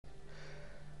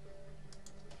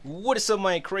What is up,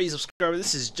 my crazy subscriber?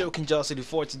 This is Joking Jocelyn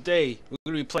for today. We're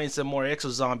gonna be playing some more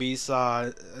Exo Zombies.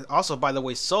 Also, by the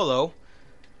way, solo.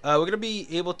 We're gonna be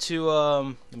able to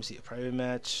let me see, a private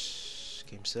match,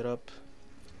 game setup,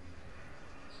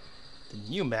 the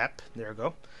new map. There we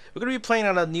go. We're gonna be playing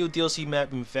on a new DLC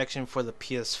map, Infection, for the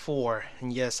PS4.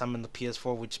 And yes, I'm in the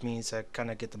PS4, which means I kind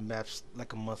of get the maps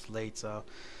like a month late. So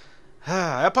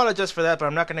I apologize for that, but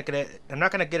I'm not gonna get an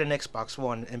Xbox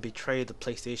One and betray the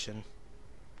PlayStation.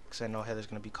 Because I know Heather's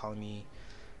gonna be calling me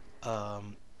a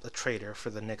traitor for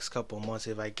the next couple of months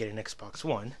if I get an Xbox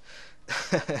One.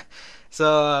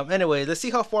 So anyway, let's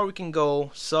see how far we can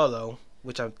go solo.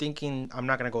 Which I'm thinking I'm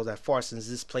not gonna go that far since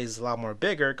this place is a lot more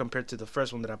bigger compared to the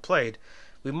first one that I played.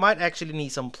 We might actually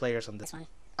need some players on this one.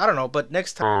 I don't know, but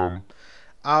next time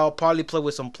I'll probably play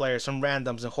with some players, some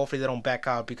randoms, and hopefully they don't back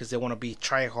out because they want to be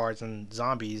tryhards and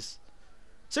zombies.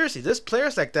 Seriously, there's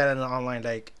players like that in the online.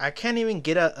 Like, I can't even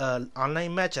get a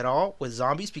online match at all with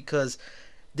zombies because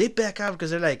they back out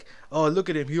because they're like, oh, look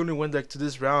at him, he only went like to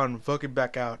this round, fucking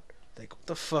back out. Like, what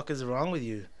the fuck is wrong with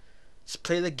you? Just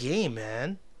play the game,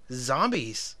 man.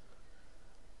 Zombies.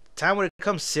 Time when it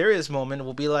comes serious moment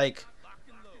will be like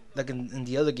in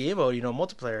the other game mode,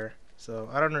 multiplayer. So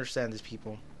I don't understand these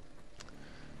people.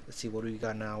 Let's see, what do we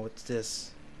got now? What's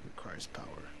this? Requires power.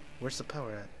 Where's the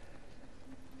power at?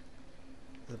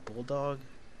 The bulldog?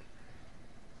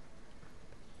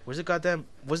 Where's the goddamn?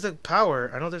 Where's the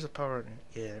power? I know there's a power.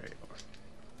 Yeah, there you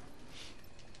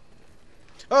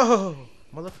are. Oh,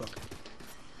 motherfucker!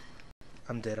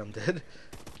 I'm dead. I'm dead.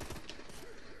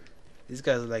 These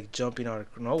guys are like jumping out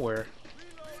of nowhere.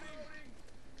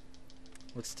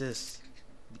 What's this?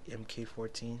 The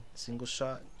MK14 single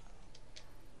shot.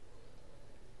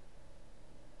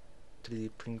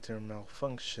 3D printer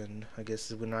malfunction. I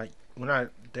guess we're not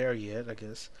there yet. I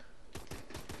guess.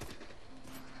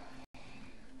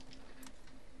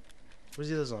 Where's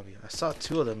the other zombie? I saw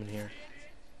two of them in here.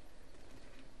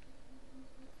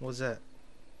 What was that?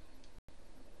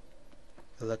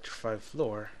 Electrified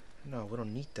floor. No, we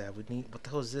don't need that. We need, what the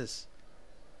hell is this?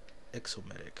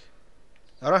 Exomedic.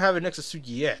 I don't have an exosuit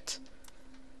yet.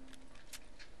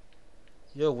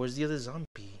 Yo, where's the other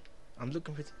zombie? I'm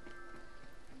looking for.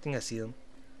 I think I see them.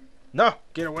 No,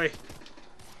 get away.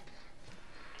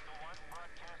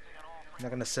 I'm not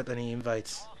gonna accept any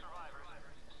invites.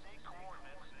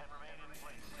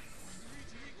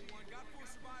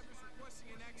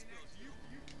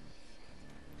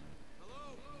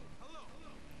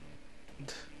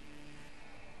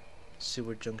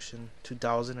 Sewer junction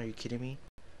 2000. Are you kidding me?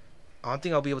 I don't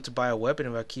think I'll be able to buy a weapon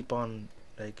if I keep on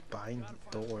like buying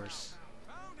doors.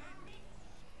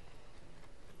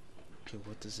 Okay,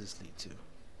 what does this lead to?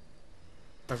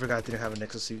 I forgot I didn't have an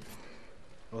exosuit.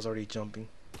 I was already jumping.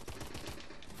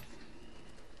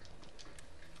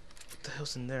 What the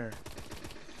hell's in there?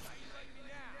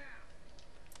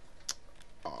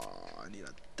 Oh, I need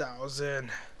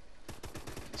 1,000.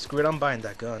 Screw it, I'm buying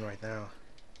that gun right now.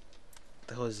 What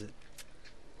the hell is it?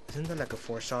 Isn't that like a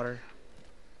 4-shotter?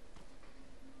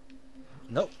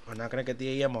 Nope, we're not gonna get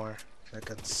the AMR. That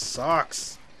gun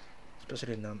sucks.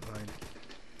 Especially in online.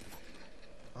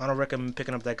 I don't recommend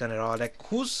picking up that gun at all. Like,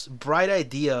 whose bright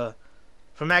idea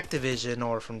from Activision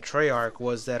or from Treyarch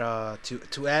was that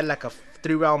to add like a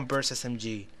 3-round burst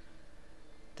SMG?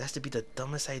 That has to be the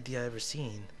dumbest idea I've ever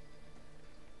seen.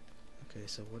 Okay,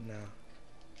 so what now?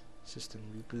 System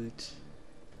reboot.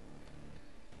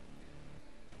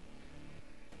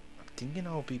 I'm thinking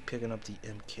I'll be picking up the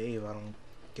MK if I don't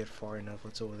get far enough.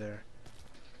 What's over there?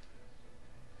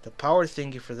 The power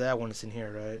thingy for that one is in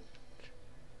here, right?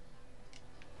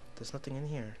 There's nothing in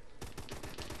here.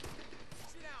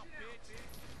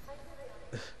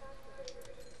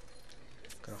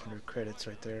 Got 100 credits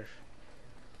right there.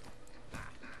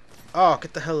 Oh,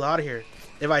 get the hell out of here.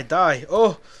 If I die,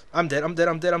 oh, I'm dead, I'm dead,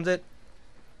 I'm dead, I'm dead.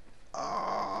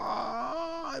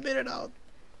 Oh, I made it out.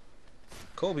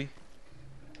 Kobe.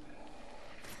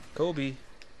 Kobe.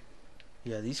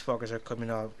 Yeah, these fuckers are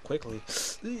coming out quickly.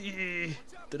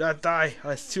 Did not die.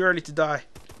 It's too early to die.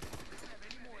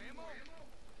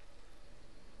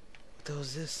 What the hell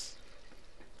is this?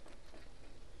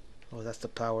 Oh, that's the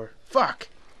power. Fuck!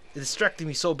 It's distracting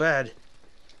me so bad.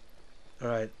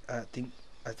 Alright, I think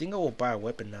I will buy a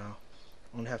weapon now.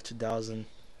 I only have 2,000.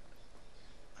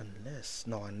 Unless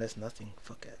nothing.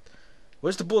 Fuck it.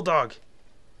 Where's the bulldog?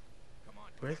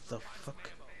 Where the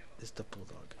fuck is the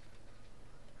bulldog?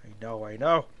 I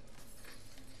know.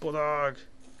 Bulldog.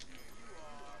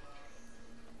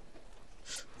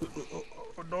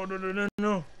 Oh,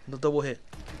 no. No double hit.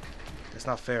 That's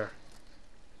not fair.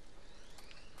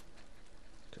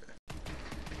 Okay.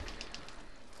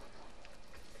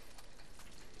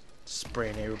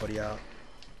 spraying everybody out.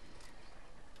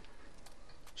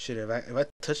 Shit, if I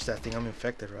touch that thing, I'm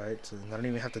infected, right? So I don't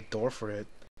even have the door for it.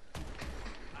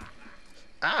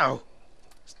 Ow!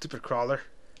 Stupid crawler.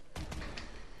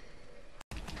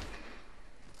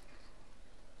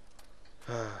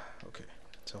 Okay,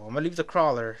 so I'm gonna leave the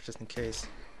crawler just in case.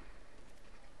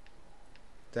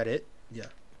 That it? Yeah.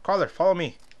 Crawler, follow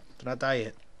me. Do not die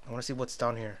yet. I want to see what's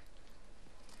down here.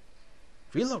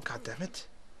 Reload, goddammit.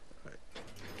 Right.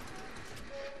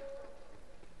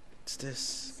 What's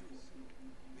this?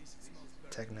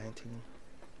 Tag 19.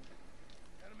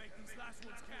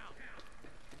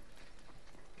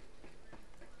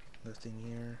 Nothing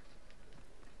here.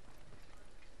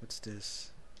 What's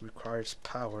this? Requires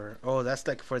power. Oh, that's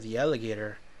like for the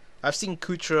alligator. I've seen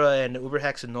Kutra and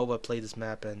Uberhax and Nova play this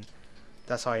map, and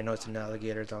that's how I know it's an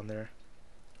alligator down there.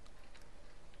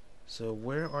 So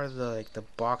where are the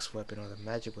box weapon or the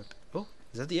magic weapon? Oh,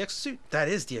 is that the exosuit? That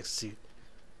is the exosuit.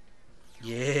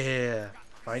 Yeah,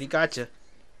 finally gotcha.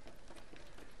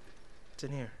 What's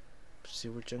in here?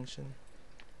 Sewer junction.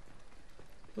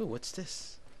 Oh, what's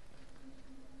this?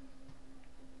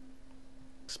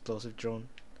 Explosive drone.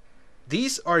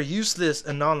 These are useless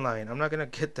and online. I'm not gonna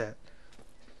get that.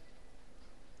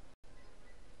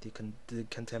 The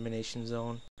contamination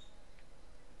zone.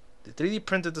 The 3D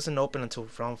printer doesn't open until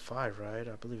round 5, right?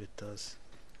 I believe it does.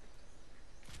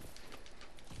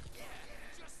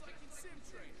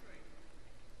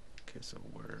 Okay, so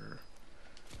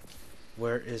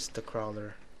where is the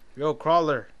crawler? Yo,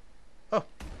 crawler! Oh!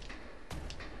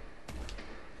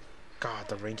 God,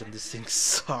 the range on this thing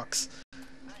sucks.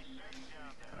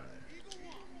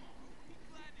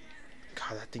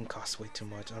 God, that thing costs way too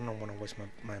much. I don't want to waste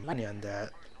my money on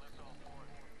that.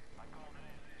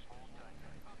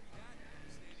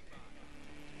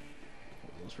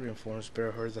 Those reinforcements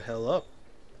better hurry the hell up.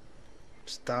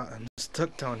 I'm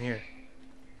stuck down here.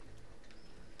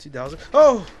 2000.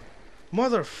 Oh!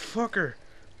 Motherfucker!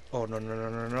 Oh,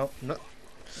 no.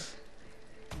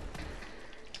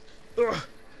 Ugh.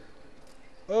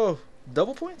 Oh,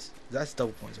 double points? That's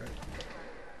double points, right?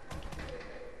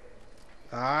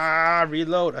 Ah,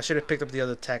 reload. I should have picked up the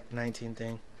other Tech 19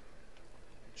 thing.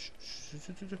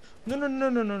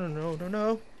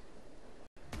 No.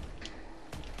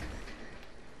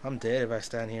 I'm dead if I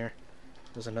stand here.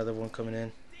 There's another one coming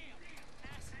in.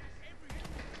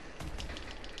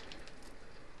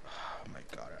 Oh my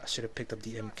god, I should have picked up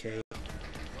the MK.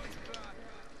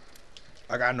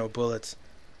 I got no bullets.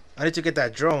 I need to get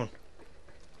that drone.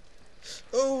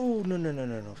 Oh,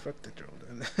 no. Fuck the drone.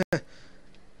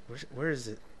 Where is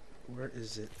it? Where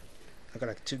is it? I got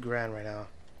like $2,000 right now.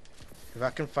 If I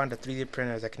can find a 3D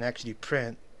printer that can actually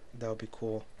print, that would be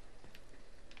cool.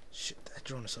 Shit, that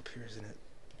drone is up here, isn't it?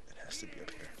 It has to be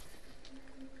up here.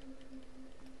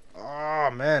 Oh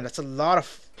man, that's a lot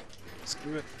of.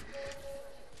 Screw it.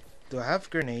 Do I have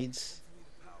grenades?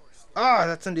 Ah,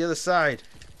 that's on the other side.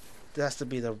 That has to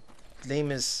be the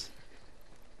lamest.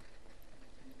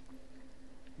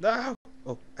 No.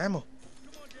 Oh, ammo.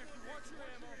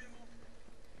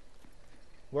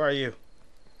 Where are you?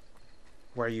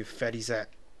 Where are you fatties at?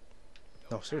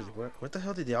 No, seriously, where the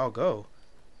hell did they all go?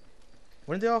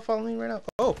 When did they all follow me right now?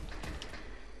 Oh!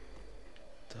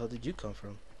 The hell did you come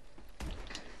from?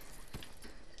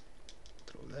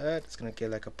 Throw that. It's gonna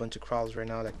get like a bunch of crawls right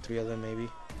now, like 3 of them maybe.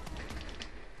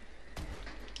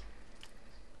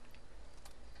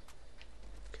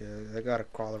 Okay, I got a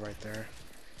crawler right there.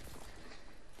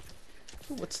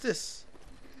 Ooh, what's this?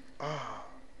 Ah,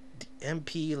 the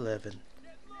MP11.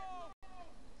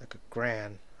 Like a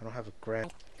grand. I don't have a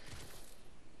grand.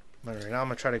 Right now I'm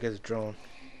gonna try to get a drone.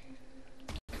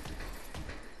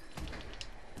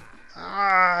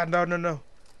 Ah, no.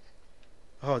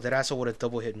 Oh, that asshole would have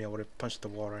double hit me. I would have punched the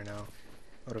wall right now.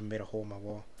 I would have made a hole in my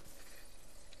wall.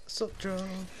 So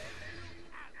drone.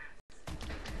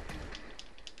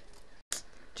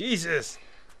 Jesus,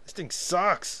 this thing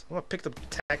sucks. I'm gonna pick the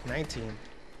TAC 19.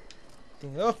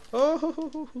 Oh,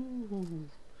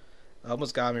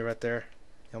 almost got me right there.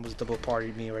 He almost double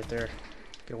partied me right there.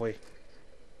 Get away.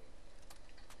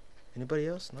 Anybody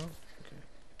else? No? Okay.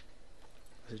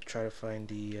 Let's try to find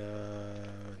the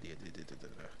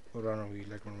what round are we?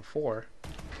 Like round 4.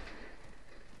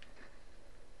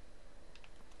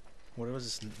 What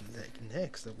was this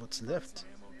next? What's left?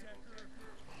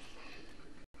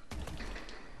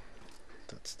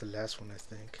 That's the last one, I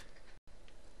think.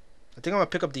 I think I'm gonna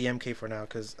pick up the MK for now,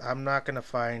 because I'm not gonna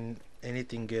find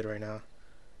anything good right now.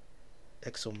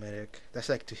 Exomedic. That's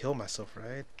like to heal myself,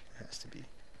 right? It has to be.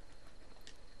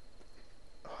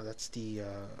 Oh, that's the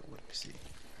let me see.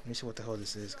 Let me see what the hell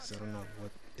this is, because I don't know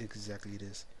what exactly it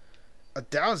is.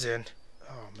 1,000?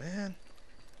 Oh man.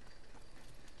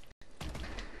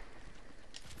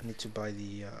 I need to buy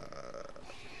the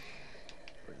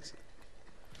where is it?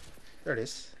 There it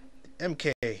is. The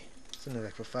MK. It's only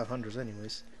like for 500s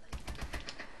anyways.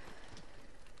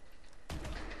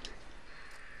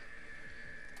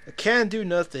 I can't do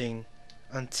nothing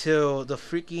until the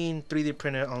freaking 3D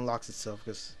printer unlocks itself,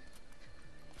 because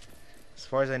as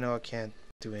far as I know I can't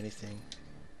do anything.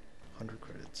 100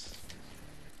 credits.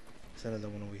 There's another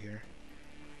one over here.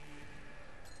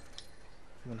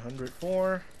 100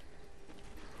 more.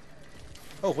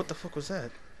 Oh, what the fuck was that?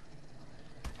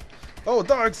 Oh,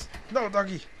 dogs! No,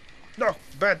 doggy! No!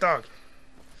 Bad dog!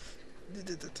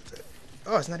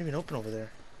 Oh, it's not even open over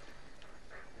there.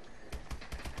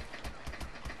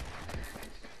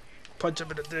 Punch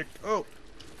him in the dick. Oh!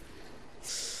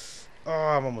 Oh,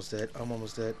 I'm almost dead. I'm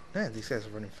almost dead. Man, these guys are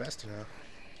running faster now.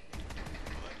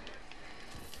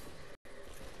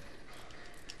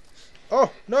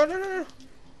 Oh! No, no, no, no!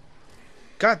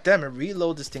 God damn it,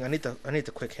 reload this thing. I need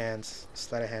the quick hands.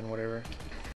 Sleight of hand, whatever.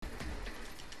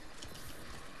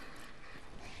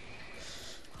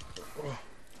 Oh,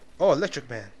 oh, electric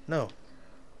man. No.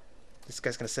 This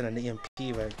guy's gonna send an EMP,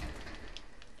 right?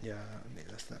 Yeah, maybe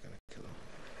that's not gonna kill him.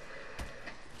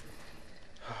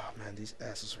 Oh man, these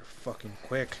asses are fucking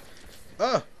quick.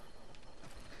 Oh!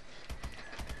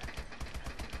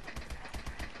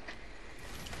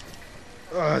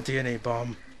 Oh, DNA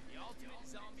bomb.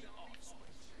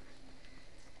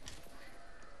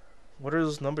 What are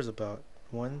those numbers about?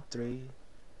 1, 3,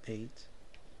 8.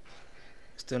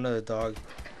 Still another dog.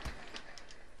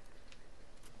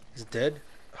 Is it dead?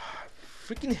 I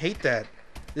freaking hate that.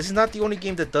 This is not the only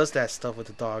game that does that stuff with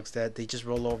the dogs, that they just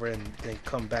roll over and they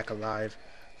come back alive.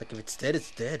 Like if it's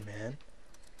dead, man.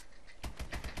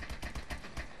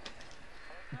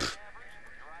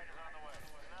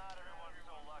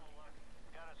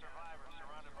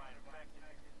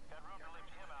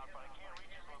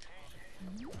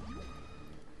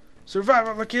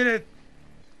 Survival, look at it!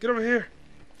 Get over here!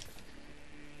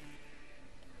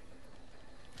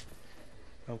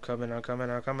 I'm coming, I'm coming,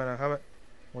 I'm coming, I'm coming.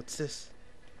 What's this?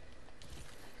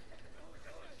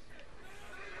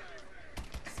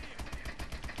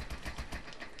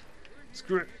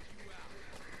 Screw it.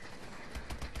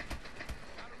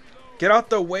 Get out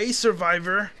the way,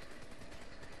 survivor!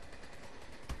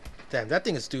 Damn, that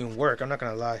thing is doing work, I'm not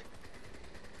gonna lie.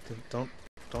 Don't.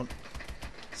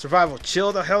 Survival,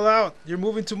 chill the hell out! You're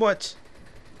moving too much!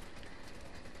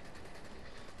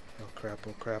 Oh crap,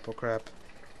 oh crap, oh crap.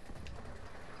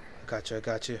 I got you, I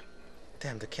got you.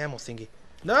 Damn, the camel thingy.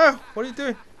 No! What are you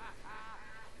doing?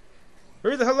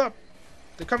 Hurry the hell up!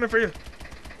 They're coming for you!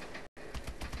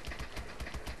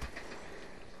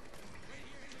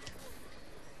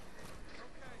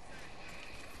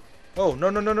 Oh, no,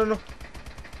 no, no, no, no!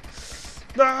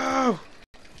 No!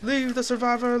 Leave the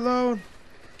survivor alone!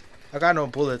 I got no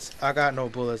bullets. I got no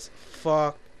bullets.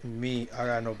 Fuck me. I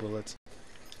got no bullets.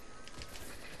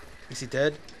 Is he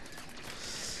dead?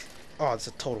 Oh, it's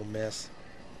a total mess.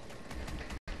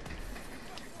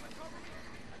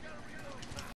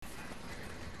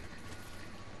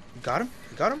 You got him?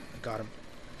 You got him? I got him.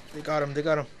 They got him. They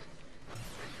got him.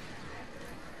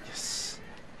 Yes.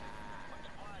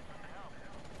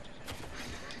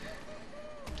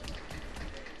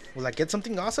 Will I get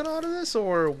something awesome out of this,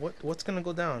 or what's gonna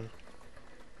go down?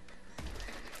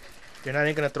 They're not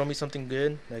even gonna throw me something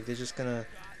good? Like, they're just gonna...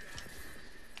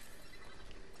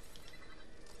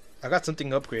 I got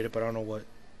something upgraded, but I don't know what.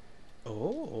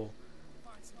 Oh.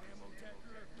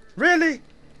 Really?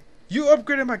 You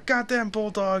upgraded my goddamn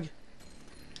bulldog?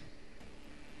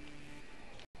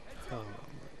 Oh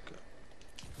my god.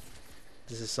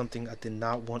 This is something I did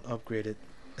not want upgraded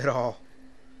at all.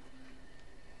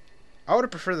 I would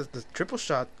have preferred the triple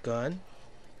shot gun.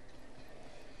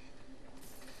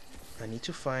 I need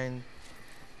to find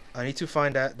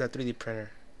that 3D printer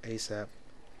ASAP.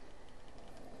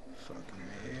 Fucking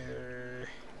here.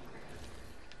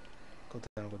 Go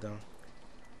down, go down.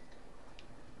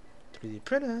 3D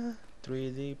printer,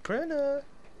 3D printer.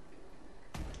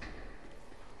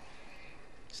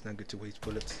 It's not good to waste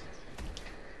bullets.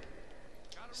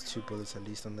 There's 2 bullets at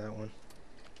least on that one.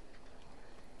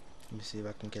 Let me see if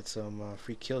I can get some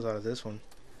free kills out of this one.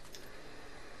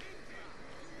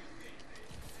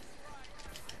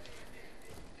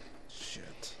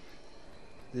 Shit.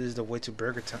 This is the way to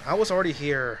Burger Town. I was already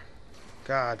here.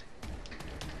 God.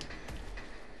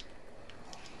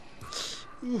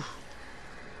 Ooh.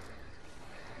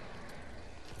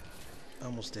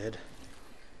 Almost dead.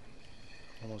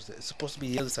 Almost dead. It's supposed to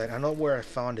be the other side. I know where I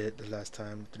found it the last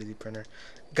time. 3D printer.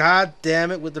 God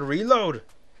damn it with the reload.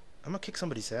 I'm gonna kick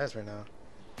somebody's ass right now.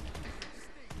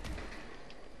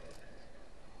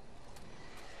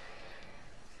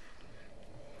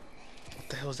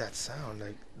 hell is that sound?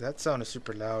 Like that sound is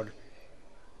super loud.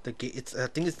 The gate. It's. I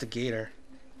think it's the gator.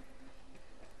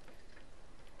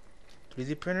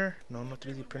 3D printer? No, no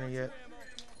 3D printer yet.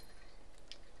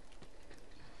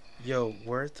 Yo,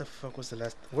 where the fuck was the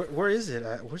last? Where is it?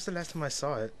 Where's the last time I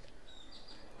saw it?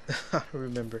 I don't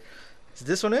remember. Is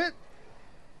this one it?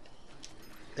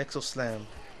 Exo Slam.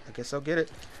 I guess I'll get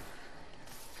it.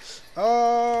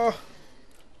 Oh!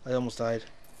 I almost died.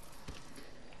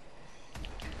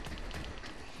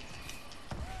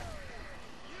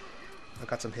 I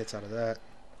got some hits out of that.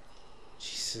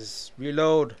 Jesus.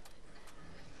 Reload.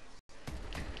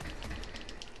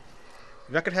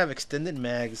 If I could have extended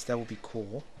mags, that would be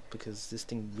cool. Because this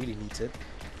thing really needs it.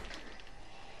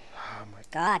 Oh my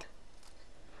god.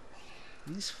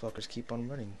 These fuckers keep on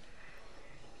running.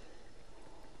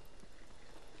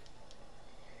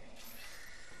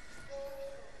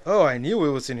 Oh, I knew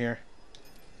it was in here.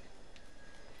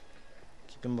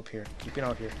 Keep him up here. Keep him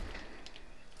out here.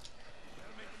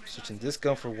 Switching this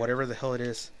gun for whatever the hell it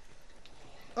is.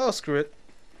 Oh, screw it.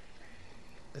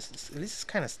 At least it's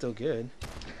kind of still good.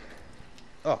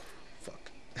 Oh, fuck.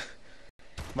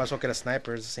 Might as well get a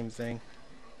sniper. It's the same thing.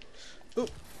 Ooh.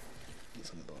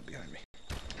 There's another one behind me.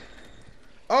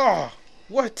 Oh!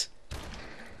 What?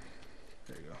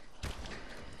 There you go.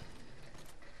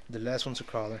 The last one's a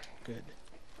crawler. Good.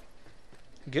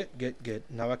 Good, good, good.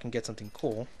 Now I can get something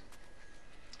cool.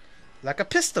 Like a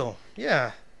pistol.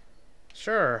 Yeah.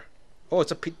 Sure. Oh,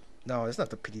 it's a P... No, it's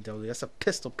not the PDW. That's a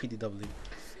pistol PDW. Get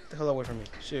the hell away from me.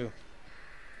 Shoo.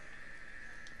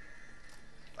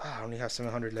 Ah, I only have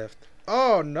 700 left.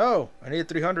 Oh, no. I need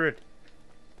 300.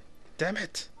 Damn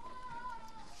it.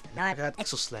 Now I got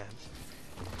Exo Slam.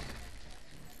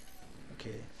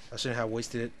 Okay. I shouldn't have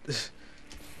wasted it.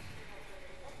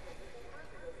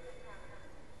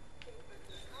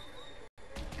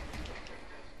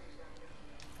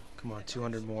 Come on,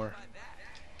 200 more.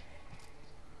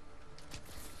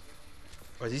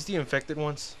 Are these the infected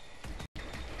ones? Yeah,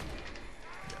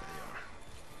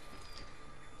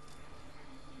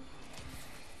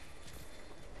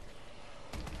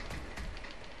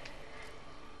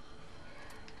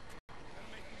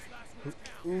 they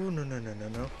are. Ooh, no, no, no, no,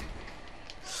 no.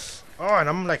 Oh, and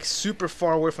I'm like super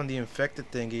far away from the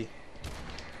infected thingy.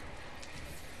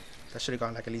 That should have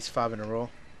gone like at least 5 in a row.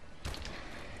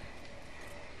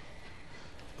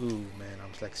 Ooh, man,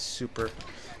 I'm like super.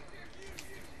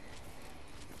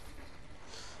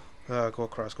 Go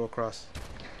across, go across.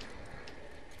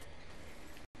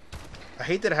 I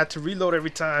hate that I had to reload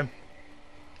every time.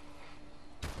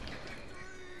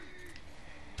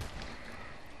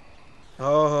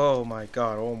 Oh my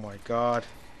god, oh my god.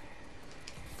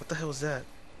 What the hell is that?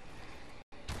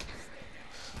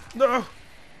 No!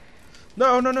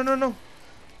 No, no, no, no, no!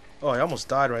 Oh, I almost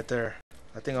died right there.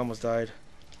 I think I almost died.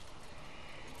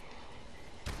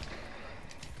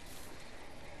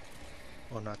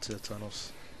 Oh, not to the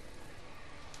tunnels.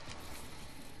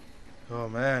 Oh,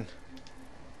 man.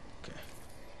 Okay.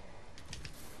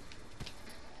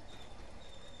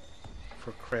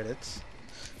 For credits.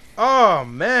 Oh,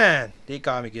 man! They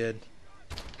got me good.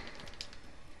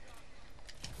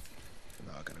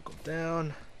 Now I gotta go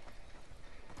down.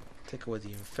 Take away the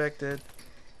infected.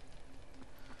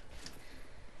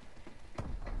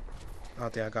 I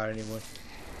don't think I got anyone.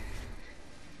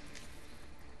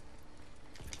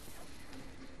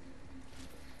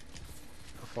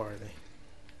 How far are they?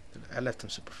 I left them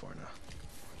super far now.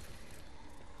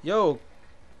 Yo!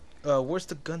 Where's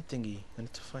the gun thingy? I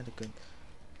need to find a gun.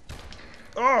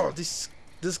 Oh! This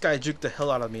guy juked the hell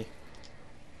out of me.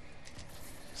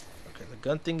 Okay, the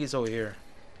gun thing is over here.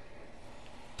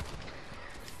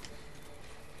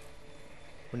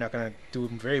 We're not gonna do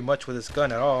very much with this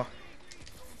gun at all.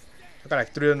 I got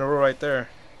like 3 in a row right there.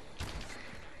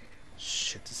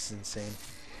 Shit, this is insane.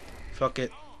 Fuck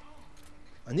it.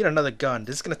 I need another gun.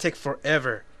 This is gonna take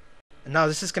forever. And now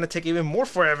this is gonna take even more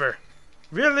forever.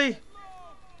 Really?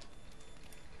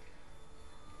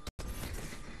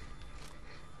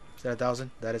 Is that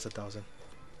 1,000? That is 1,000.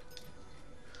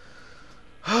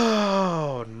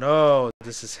 Oh no,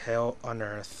 this is hell on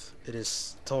earth. It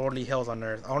is totally hell on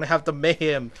earth. I only have the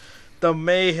mayhem. The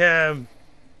mayhem.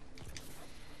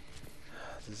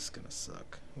 This is gonna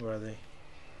suck. Where are they?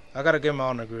 I gotta get them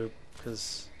out in a group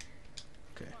because.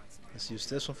 Okay, let's use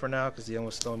this one for now because the other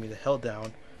one's slowing me the hell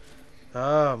down.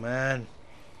 Oh man.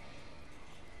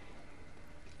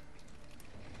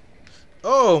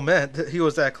 Oh man, he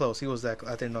was that close. He was that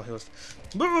close. I didn't know he was.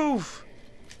 Move!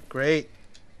 Great.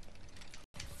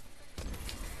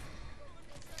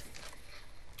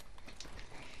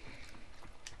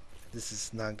 This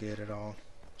is not good at all.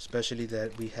 Especially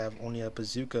that we have only a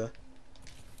bazooka.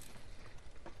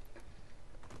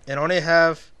 and only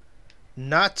have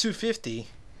not 250.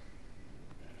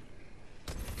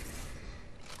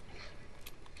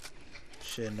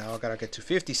 Shit, now I gotta get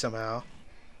 250 somehow.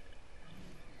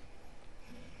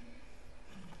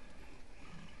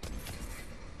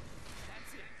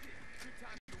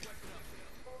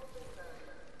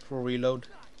 For reload.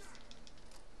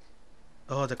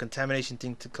 Oh, the contamination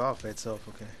thing took off by itself.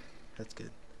 Okay, that's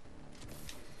good.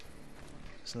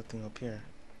 There's nothing up here.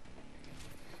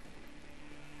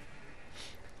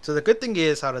 So the good thing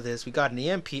is, out of this, we got an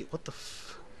EMP. What the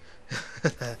f...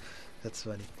 That's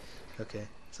funny. Okay,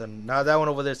 so now that one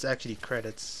over there is actually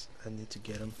credits. I need to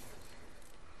get them.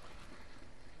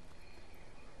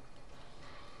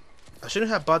 I shouldn't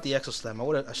have bought the Exo Slam.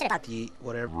 I should have bought the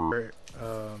whatever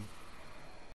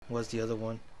was the other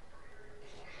one.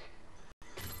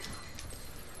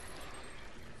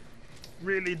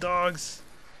 Really, dogs?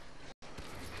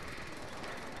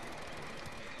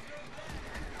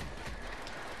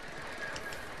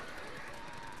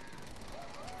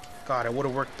 God, it would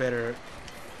have worked better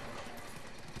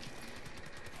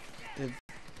if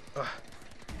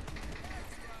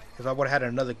I would have had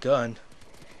another gun.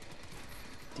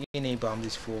 DNA bomb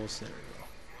these fools. There we go.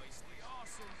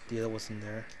 The other wasn't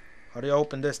there. How do you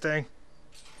open this thing?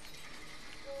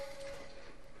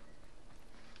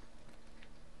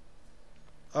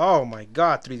 Oh my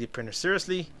god, 3D printer.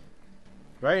 Seriously?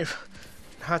 Right?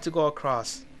 I had to go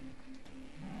across.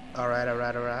 Alright,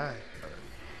 alright, alright.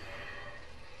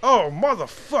 Oh,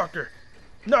 motherfucker!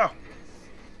 No!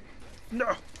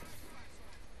 No!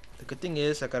 The good thing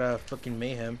is, I got a fucking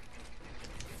mayhem.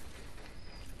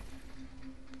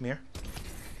 Come here.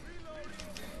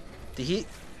 Did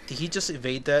he just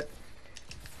evade that?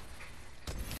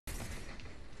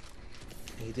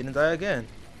 He didn't die again.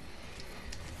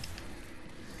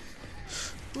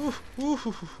 Ooh, ooh,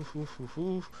 ooh, ooh, ooh,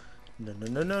 ooh. No, no,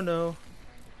 no, no, no.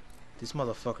 This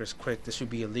motherfucker's quick. This should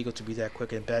be illegal to be that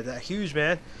quick and bad. That huge,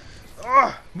 man.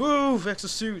 Ah, move,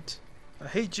 exosuit. I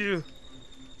hate you.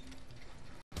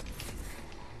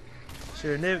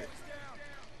 Sure,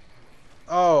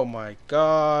 oh my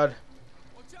god.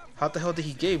 How the hell did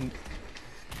he get me?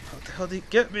 How the hell did he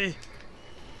get me?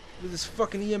 With his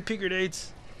fucking EMP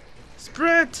grenades.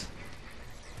 Sprint!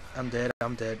 I'm dead.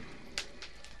 I'm dead.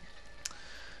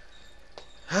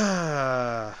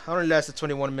 I only lasted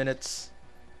 21 minutes.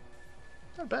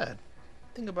 Not bad.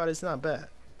 Think about it, it's not bad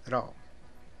at all.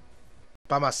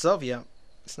 By myself, yeah,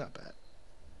 it's not bad.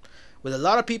 With a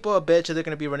lot of people, I bet you they're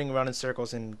gonna be running around in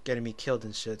circles and getting me killed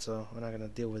and shit. So we're not gonna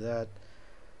deal with that.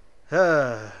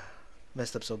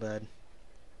 Messed up so bad.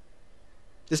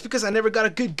 It's because I never got a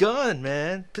good gun,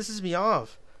 man. Pisses me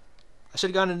off. I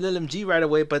should have gotten an LMG right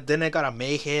away, but then I got a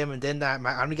mayhem, and then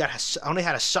I only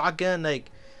had a shotgun,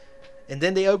 like, and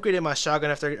then they upgraded my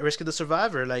shotgun after I rescued the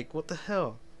survivor. Like, what the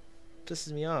hell?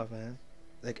 Pisses me off, man.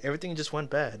 Like, everything just went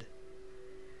bad.